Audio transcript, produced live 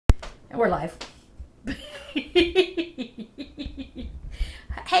We're live.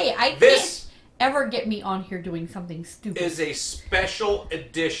 Hey, I can't ever get me on here doing something stupid. Is a special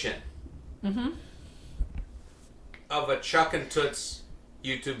edition of a Chuck and Toots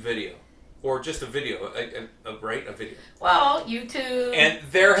YouTube video. Or just a video, right? A video. Well, YouTube. And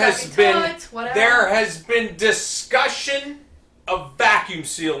there has been discussion of vacuum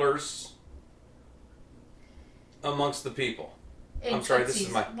sealers amongst the people. I'm sorry, Tootsie's, this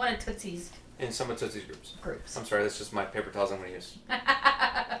is my one of Tootsie's. In some of Tootsie's groups. I'm Sorry, sorry, that's just my paper towels I'm going to use.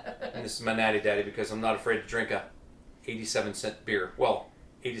 And this is my natty daddy because I'm not afraid to drink a 87-cent beer. Well,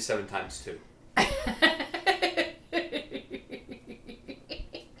 87 times 2.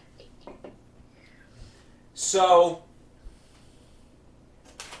 So,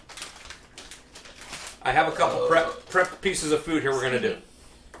 I have a couple prep pieces of food here we're going to do.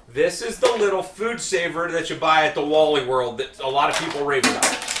 This is the little food saver that you buy at the Wally World that a lot of people rave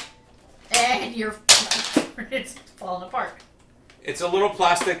about. And it's falling apart. It's a little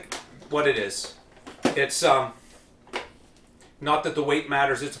plastic, what it is. It's, not that the weight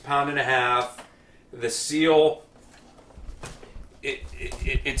matters, it's 1.5 pounds. The seal,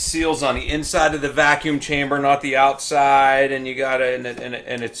 it seals on the inside of the vacuum chamber, not the outside, and you gotta,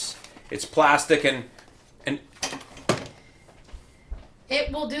 and it's plastic, and it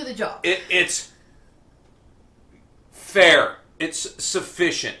will do the job. It's fair. It's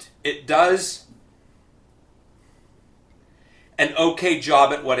sufficient. It does an okay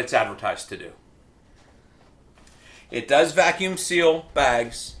job at what it's advertised to do. It does vacuum seal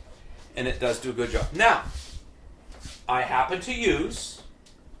bags, and it does do a good job. Now, I happen to use...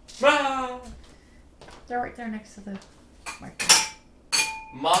 They're right there next to the microphone.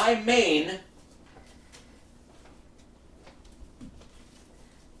 My main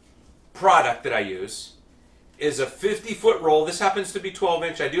product that I use is a 50-foot roll. This happens to be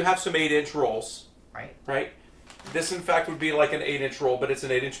 12-inch. I do have some 8-inch rolls. Right? This, in fact, would be like an 8-inch roll, but it's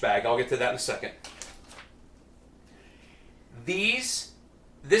an 8-inch bag. I'll get to that in a second. This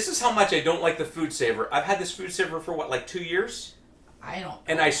is how much I don't like the food saver. I've had this food saver for, what, like 2 years?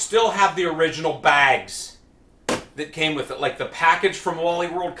 And I still have the original bags that came with it. Like, the package from Wally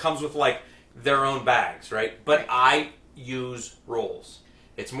World comes with, like, their own bags, right? But I use rolls.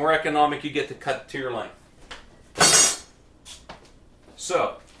 It's more economic. You get to cut to your length.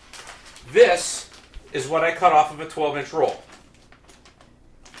 So, this is what I cut off of a 12-inch roll.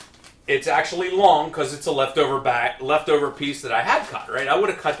 It's actually long because it's a leftover piece that I had cut, right? I would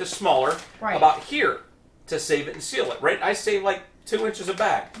have cut this smaller, about here, to save it and seal it, right? I save like 2 inches a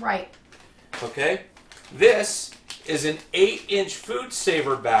bag. Right. Okay? This is an 8-inch food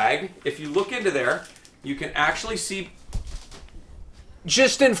saver bag. If you look into there, you can actually see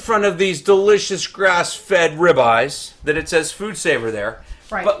just in front of these delicious grass-fed ribeyes that it says food saver there.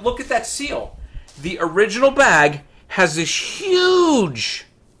 Right. But look at that seal. The original bag has this huge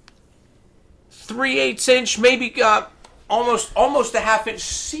 3/8 inch, maybe almost a 1/2 inch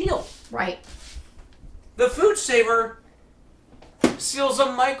seal. Right. The food saver seals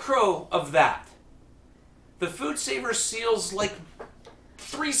a micro of that. The food saver seals like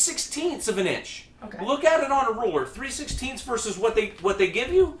 3/16 of an inch. Okay. Look at it on a ruler. 3/16 versus what they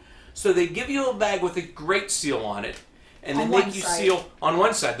give you. So they give you a bag with a great seal on it, and then make you seal on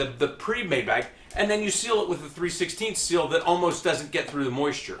one side, the pre-made bag, and then you seal it with a 3/16 seal that almost doesn't get through the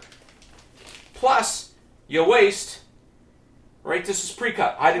moisture. Plus, you waste, right? This is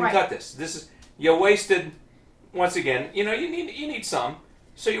pre-cut. I didn't cut this. This is, you wasted, once again, you know, you need some.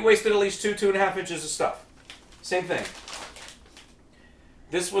 So you wasted at least 2.5 inches of stuff. Same thing.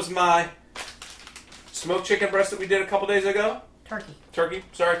 This was my smoked chicken breast that we did a couple days ago. Turkey.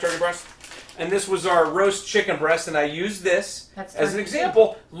 Sorry, turkey breast. And this was our roast chicken breast, and I used this as an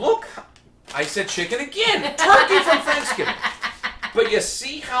example. Look, I said chicken again. Turkey from Thanksgiving. But you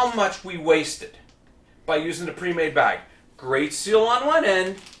see how much we wasted by using the pre-made bag. Great seal on one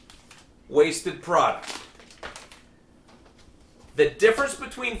end, wasted product. The difference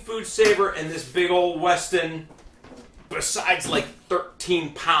between food saver and this big old Weston, besides like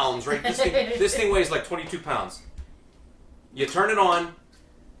 13 pounds, right? This thing weighs like 22 pounds. You turn it on,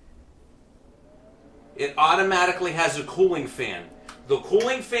 it automatically has a cooling fan. The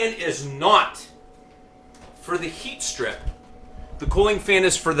cooling fan is not for the heat strip. The cooling fan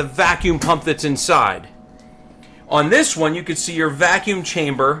is for the vacuum pump that's inside. On this one, you can see your vacuum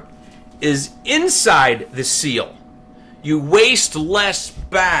chamber is inside the seal. You waste less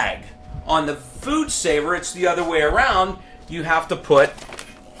bag. On the food saver, it's the other way around. You have to put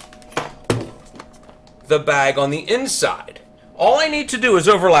the bag on the inside. All I need to do is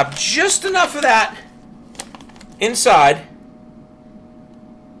overlap just enough of that inside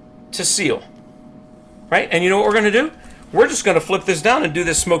to seal. Right? And you know what we're going to do? We're just going to flip this down and do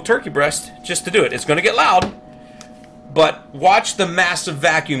this smoked turkey breast just to do it. It's going to get loud, but watch the massive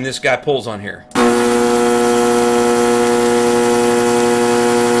vacuum this guy pulls on here.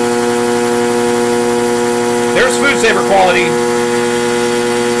 There's food saver quality.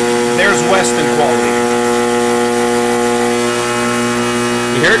 There's Weston quality.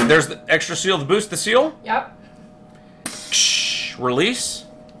 You hear it? There's the extra seal to boost the seal. Yep. Release.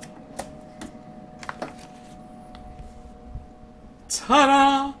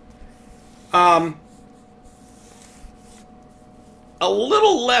 Ta-da! A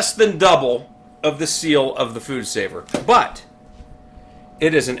little less than double of the seal of the food saver, but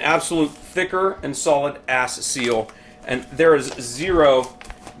it is an absolute thicker and solid ass seal, and there is zero.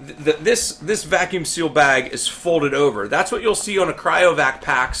 This vacuum seal bag is folded over. That's what you'll see on a cryovac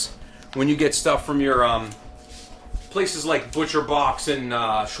packs when you get stuff from your places like Butcher Box and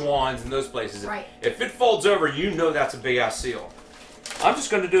Schwann's and those places. Right. If it folds over, you know that's a big ass seal. I'm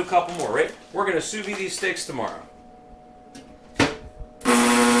just going to do a couple more, right? We're going to sous vide these steaks tomorrow. A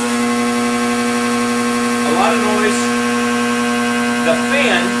lot of noise. The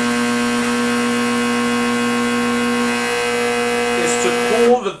fan is to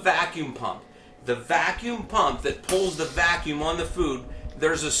cool the vacuum pump. The vacuum pump that pulls the vacuum on the food,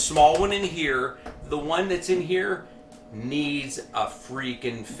 there's a small one in here. The one that's in here needs a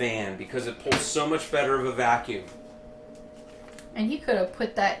freaking fan because it pulls so much better of a vacuum. And you could have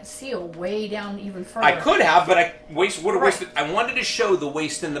put that seal way down even further. I could have, but I would have wasted. I wanted to show the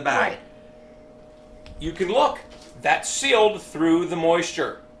waste in the bag. Right. You can look. That's sealed through the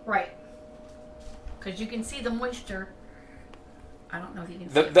moisture. Right. Because you can see the moisture. I don't know if you can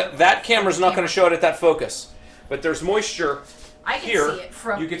see it. That camera's not going to show it at that focus. But there's moisture I can here. see it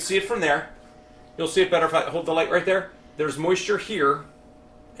from... You can see it from there. You'll see it better if I hold the light right there. There's moisture here,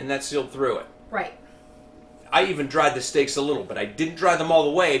 and that's sealed through it. Right. I even dried the steaks a little, but I didn't dry them all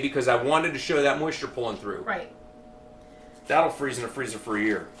the way because I wanted to show that moisture pulling through. Right. That'll freeze in a freezer for a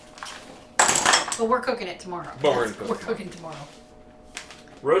year. But we're cooking it tomorrow. We're cooking tomorrow.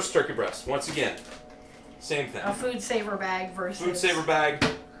 Roast turkey breast. Once again, same thing. A food saver bag versus... Food saver bag.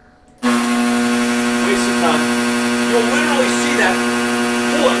 Waste of time. You'll literally see that.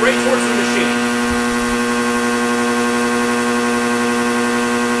 Pull it right towards the machine.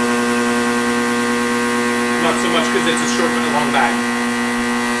 Not so much because it's a short but long bag.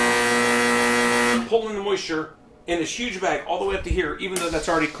 Pulling the moisture in this huge bag all the way up to here, even though that's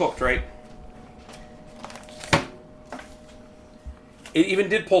already cooked, right? It even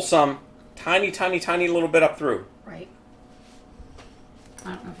did pull some tiny, tiny, tiny little bit up through. Right.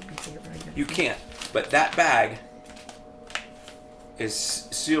 I don't know if you can see it very good. You can't. But that bag is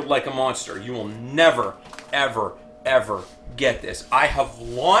sealed like a monster. You will never, ever, ever get this. I have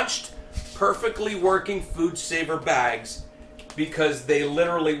launched perfectly working food saver bags because they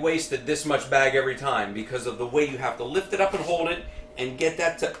literally wasted this much bag every time because of the way you have to lift it up and hold it and get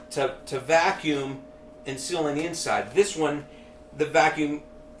that to vacuum and seal on the inside. This one, the vacuum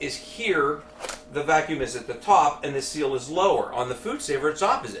is here, the vacuum is at the top, and the seal is lower. On the food saver, it's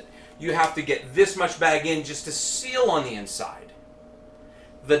opposite. You have to get this much bag in just to seal on the inside.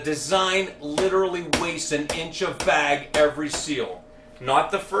 The design literally wastes an inch of bag every seal.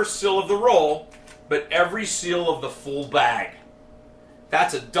 Not the first seal of the roll, but every seal of the full bag.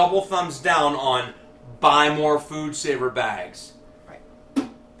 That's a double thumbs down on buy more food saver bags. Right.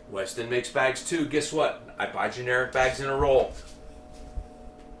 Weston makes bags too. Guess what? I buy generic bags in a roll.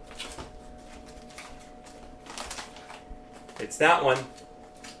 It's that one.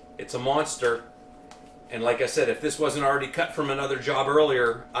 It's a monster. And like I said, if this wasn't already cut from another job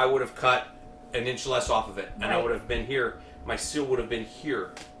earlier, I would have cut an inch less off of it. And I would have been here. My seal would have been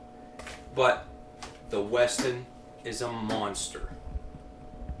here. But the Weston is a monster.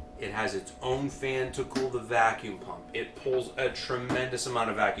 It has its own fan to cool the vacuum pump. It pulls a tremendous amount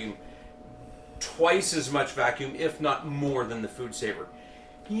of vacuum. Twice as much vacuum, if not more, than the food saver.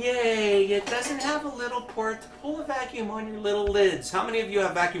 Yay, it doesn't have a little port to pull the vacuum on your little lids. How many of you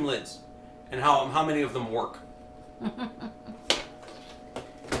have vacuum lids? And how many of them work?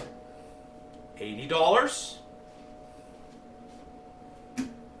 $80?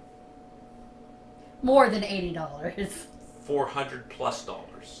 More than $80.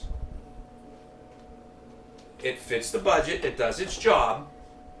 $400+. It fits the budget. It does its job.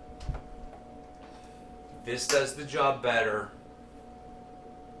 This does the job better.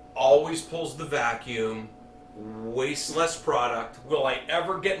 Always pulls the vacuum. Wastes less product. Will I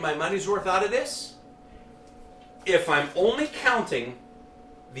ever get my money's worth out of this? If I'm only counting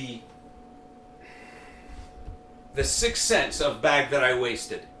the 6 cents of bag that I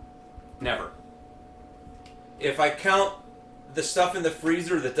wasted. Never. If I count the stuff in the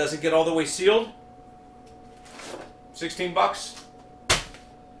freezer that doesn't get all the way sealed, $16,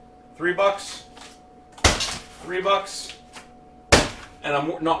 $3, $3, and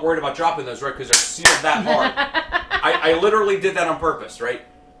I'm not worried about dropping those, right? Because they're sealed that hard. I literally did that on purpose, right?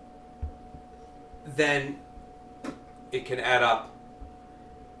 Then it can add up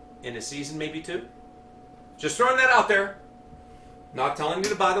in a season, maybe 2. Just throwing that out there. Not telling you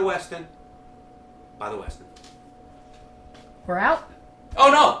to buy the Weston. Buy the Weston. We're out?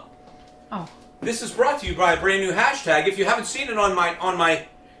 Oh no! Oh. This is brought to you by a brand new hashtag. If you haven't seen it on my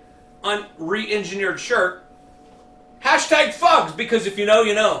re-engineered shirt, hashtag fugs, because if you know,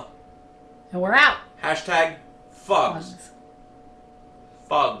 you know. And we're out. Hashtag fugs.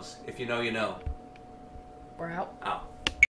 Fugs, if you know, you know. We're out. Out.